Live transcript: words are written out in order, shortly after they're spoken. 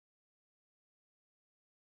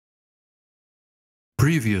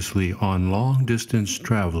Previously on Long Distance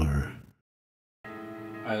Traveler.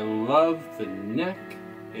 I love the neck.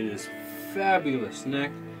 It is fabulous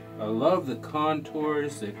neck. I love the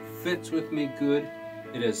contours. It fits with me good.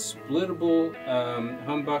 It has splittable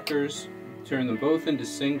humbuckers. Turn them both into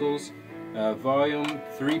singles. Volume,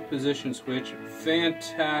 3-position switch.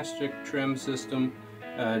 Fantastic trim system.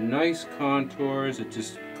 Nice contours. It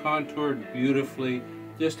just contoured beautifully.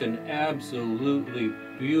 Just an absolutely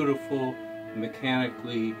beautiful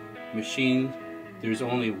mechanically machined. There's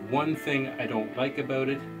only one thing I don't like about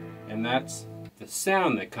it, and that's the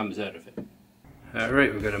sound that comes out of it.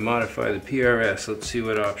 Alright, we're going to modify the PRS. Let's see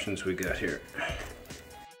what options we got here.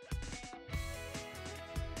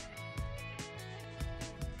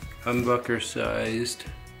 Humbucker sized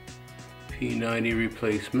P90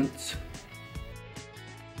 replacements.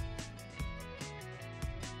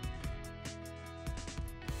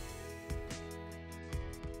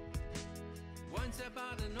 Once I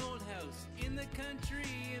bought an old house in the country,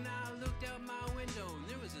 and I looked out my window and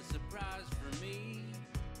there was a surprise for me.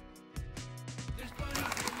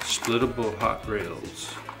 Splittable hot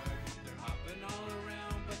rails. They're hopping all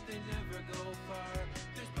around, but they never go far.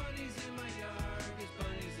 There's bunnies in my yard, there's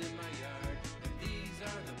bunnies in my yard, and these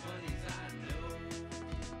are the bunnies I know.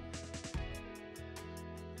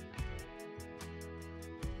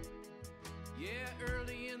 Yeah,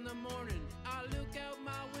 early in the morning, I look out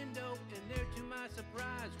my window, and there to my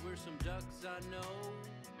surprise were some ducks I know.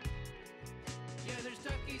 Yeah, there's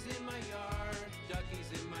duckies in my yard,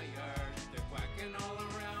 duckies in my yard, they're quacking all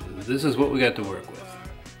around. This is what we got to work with.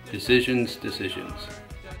 Decisions, decisions.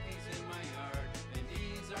 Duckies in my yard, and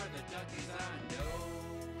these are the duckies I know.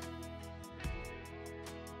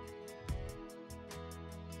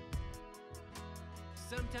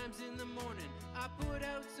 Sometimes in the morning, I put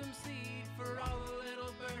out some seed for all the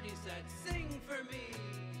little birdies that sing for me.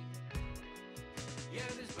 Yeah,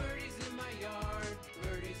 there's birdies in my yard,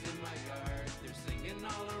 birdies in my yard. They're singing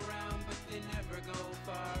all around, but they never go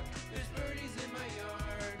far. There's birdies in my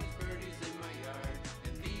yard, there's birdies in my yard,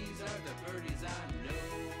 and these are the birdies I know.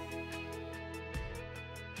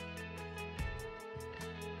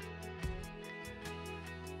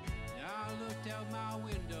 Now I looked out my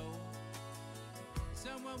window.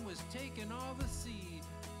 Someone was taking all the seed,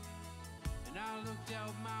 and I looked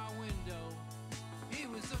out my window. He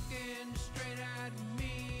was looking straight at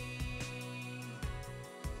me.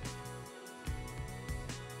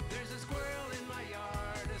 There's a squirrel in my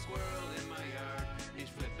yard, a squirrel in my yard. He's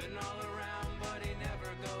flipping all around, but he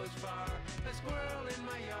never goes far. A squirrel in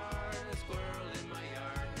my yard, a squirrel in my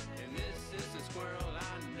yard, and this is the squirrel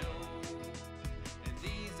I know. And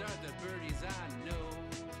these are the birdies I know.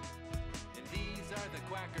 And these are the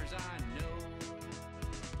quackers I know.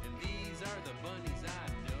 And these are the bunnies I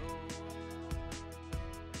know.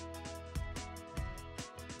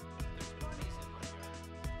 There's bunnies in my yard.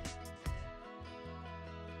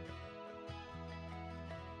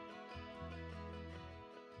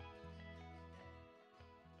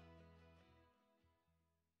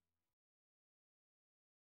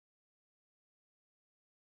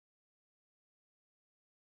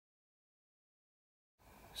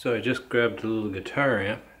 So I just grabbed a little guitar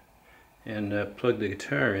amp and plugged the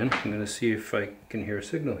guitar in. I'm going to see if I can hear a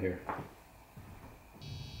signal here.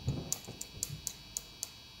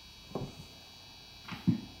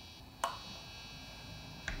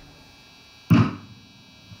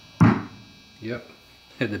 Yep,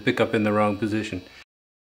 had the pickup in the wrong position.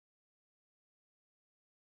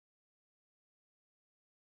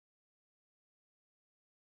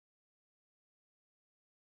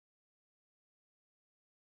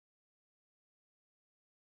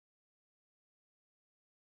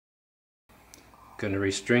 Going to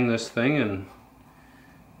restring this thing and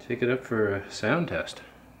take it up for a sound test.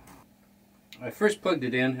 I first plugged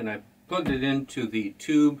it in, and I plugged it into the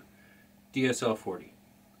tube DSL-40.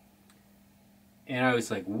 And I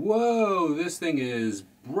was like, whoa, this thing is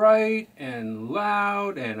bright and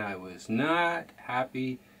loud, and I was not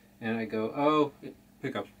happy. And I go, oh,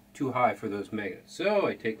 pickup's too high for those magnets. So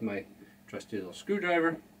I take my trusty little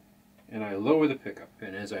screwdriver and I lower the pickup.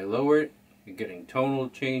 And as I lower it, you're getting tonal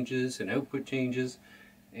changes and output changes,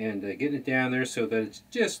 and getting it down there so that it's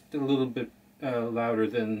just a little bit louder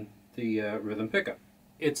than the rhythm pickup.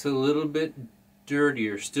 It's a little bit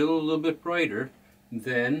dirtier, still a little bit brighter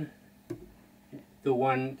than the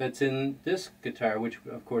one that's in this guitar, which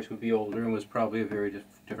of course would be older and was probably a very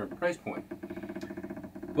different price point.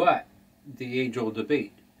 But the age-old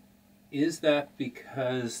debate, is that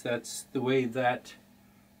because that's the way that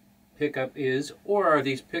pickup is, or are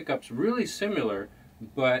these pickups really similar,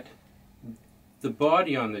 but the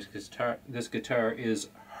body on this guitar is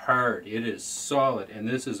hard. It is solid, and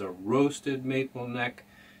this is a roasted maple neck.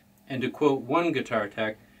 And to quote one guitar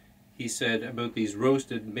tech, he said about these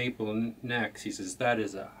roasted maple necks, he says, that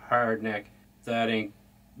is a hard neck. That ain't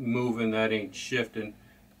moving, that ain't shifting.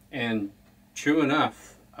 And true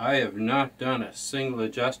enough, I have not done a single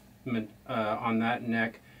adjustment on that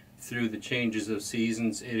neck through the changes of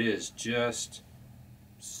seasons. It is just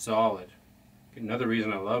solid. Another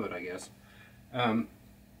reason I love it, I guess.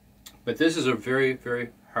 But this is a very, very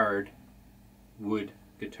hard wood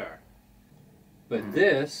guitar. But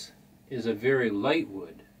this is a very light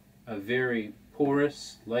wood, a very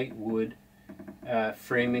porous, light wood,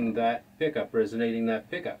 framing that pickup, resonating that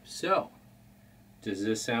pickup. So, does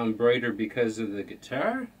this sound brighter because of the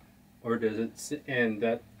guitar? Or does it, and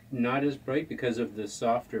that not as bright because of the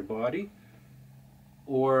softer body?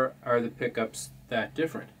 Or are the pickups that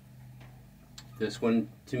different? This one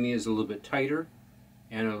to me is a little bit tighter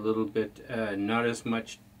and a little bit not as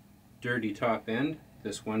much dirty top end.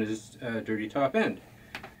 This one is dirty top end.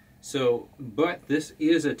 So, but this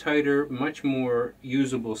is a tighter, much more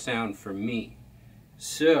usable sound for me.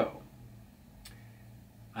 So,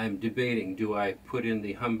 I'm debating, do I put in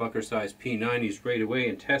the humbucker size P90s right away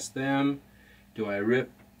and test them? Do I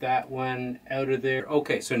rip that one out of there?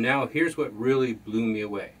 Okay, so now here's what really blew me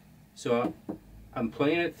away. So I'm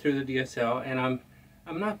playing it through the DSL, and I'm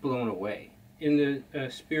not blown away. In the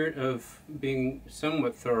spirit of being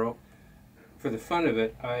somewhat thorough, for the fun of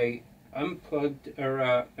it, I unplugged,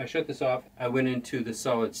 or I shut this off. I went into the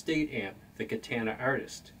solid state amp, the Katana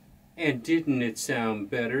Artist. And didn't it sound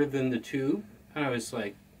better than the tube? And I was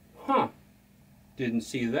like, huh, didn't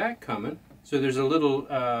see that coming. So there's a little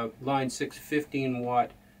line 6 15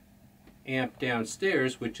 watt amp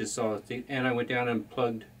downstairs, which is solid state, and I went down and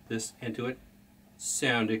plugged this into it.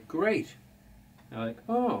 Sounded great. I'm like,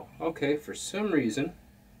 oh, okay, for some reason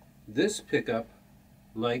this pickup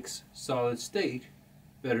likes solid state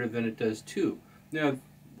better than it does tube. Now,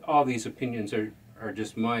 all these opinions are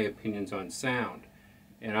just my opinions on sound,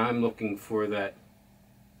 and I'm looking for that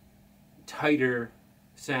tighter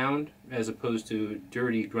sound as opposed to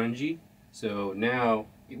dirty, grungy. So now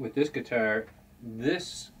with this guitar,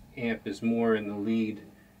 this amp is more in the lead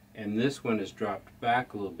and this one is dropped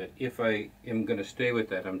back a little bit. If I am going to stay with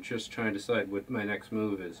that, I'm just trying to decide what my next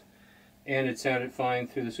move is. And it sounded fine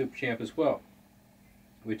through the Super Champ as well,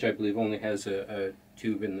 which I believe only has a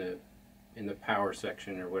tube in the power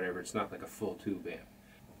section or whatever. It's not like a full tube amp.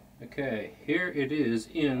 Okay, here it is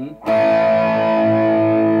in the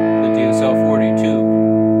DSL 40 tube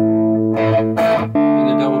in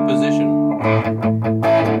the double position.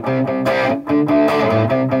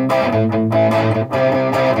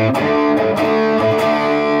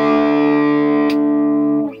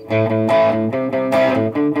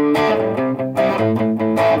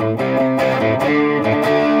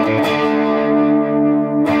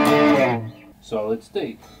 Solid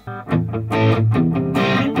state.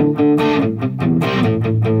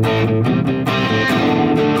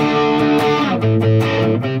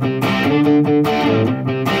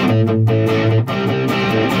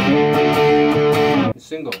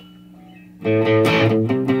 Single.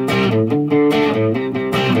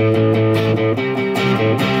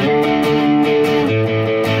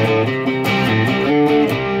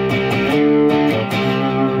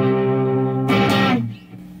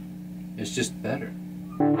 It's just better.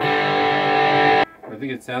 I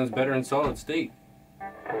think it sounds better in solid state.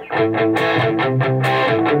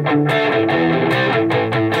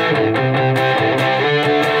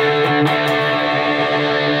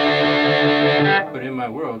 But in my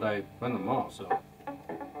world, I run them all, so.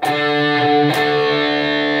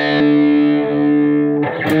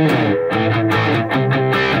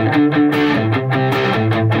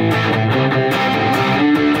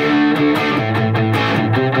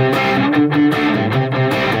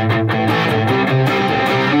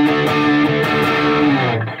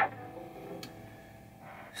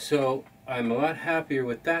 So I'm a lot happier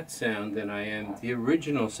with that sound than I am the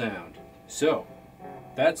original sound. So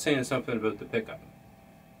that's saying something about the pickup.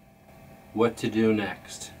 What to do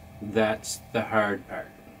next? That's the hard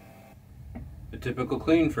part. A typical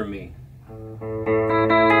clean for me.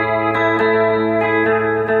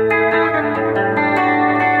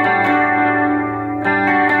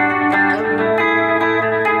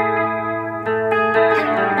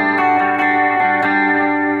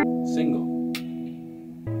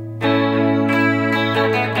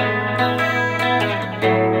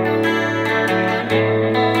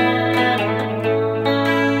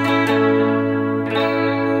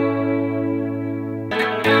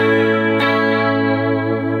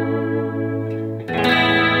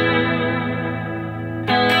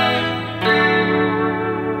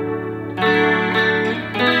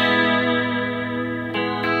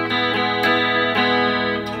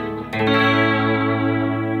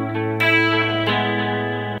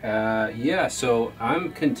 So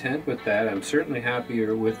I'm content with that. I'm certainly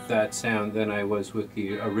happier with that sound than I was with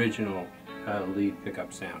the original lead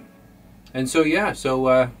pickup sound. And so yeah,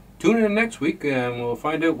 tune in next week and we'll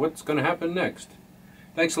find out what's going to happen next.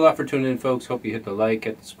 Thanks a lot for tuning in, folks. Hope you hit the like,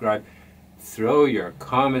 hit the subscribe. Throw your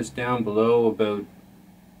comments down below about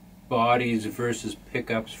bodies versus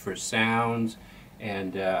pickups for sounds.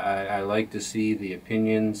 And I like to see the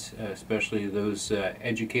opinions, especially those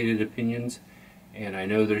educated opinions. And I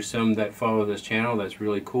know there's some that follow this channel. That's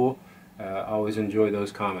really cool. Always enjoy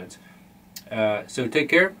those comments. So take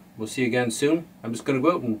care. We'll see you again soon. I'm just going to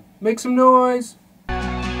go out and make some noise. I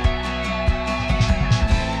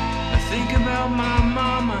think about my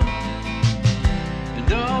mama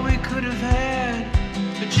and all we could have had,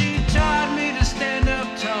 but she taught me to stand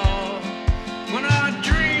up tall when our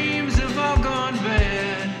dreams have all gone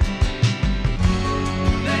bad.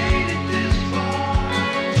 Made it this far,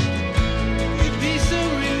 you'd be so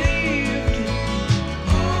relieved.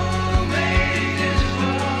 Oh, made it this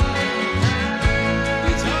far,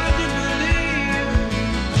 it's hard to believe.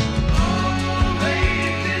 Oh, made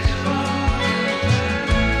it this far,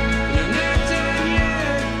 and I'm not done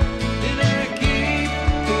yet, and I keep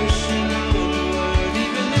pushing onward,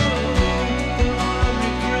 even though there are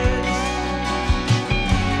regrets.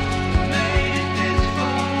 Made it this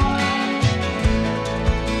far,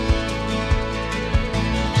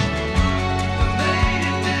 made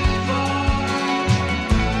it this far,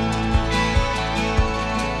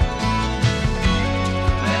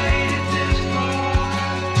 made it this far.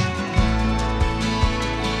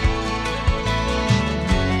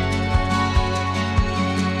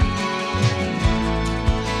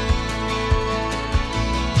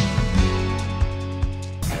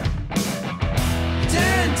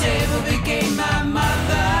 Turntable became my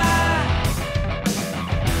mother.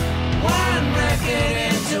 One record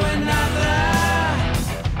into another.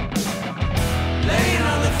 Laying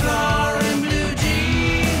on the floor in blue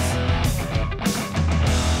jeans.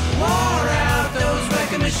 Wore out those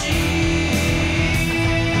record machines.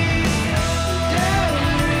 Don't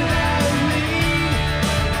worry about me.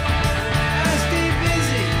 I stay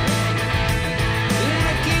busy. And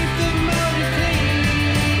I keep the motor clean.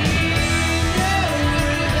 Don't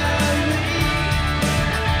worry about me.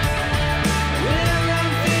 Whenever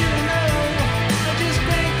I'm feeling low, I just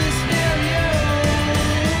crank the stereo.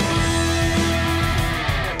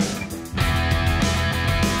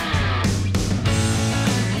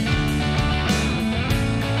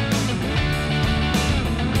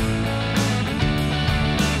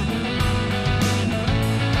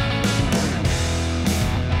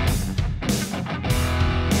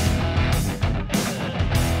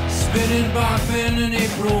 Spinning, bopping, and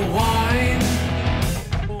April wine.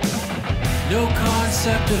 No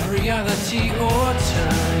concept of reality or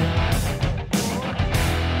time.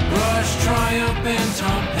 Rush, Triumph, and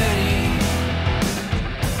Tom Petty.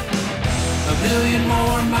 A million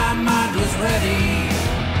more, my mind was ready.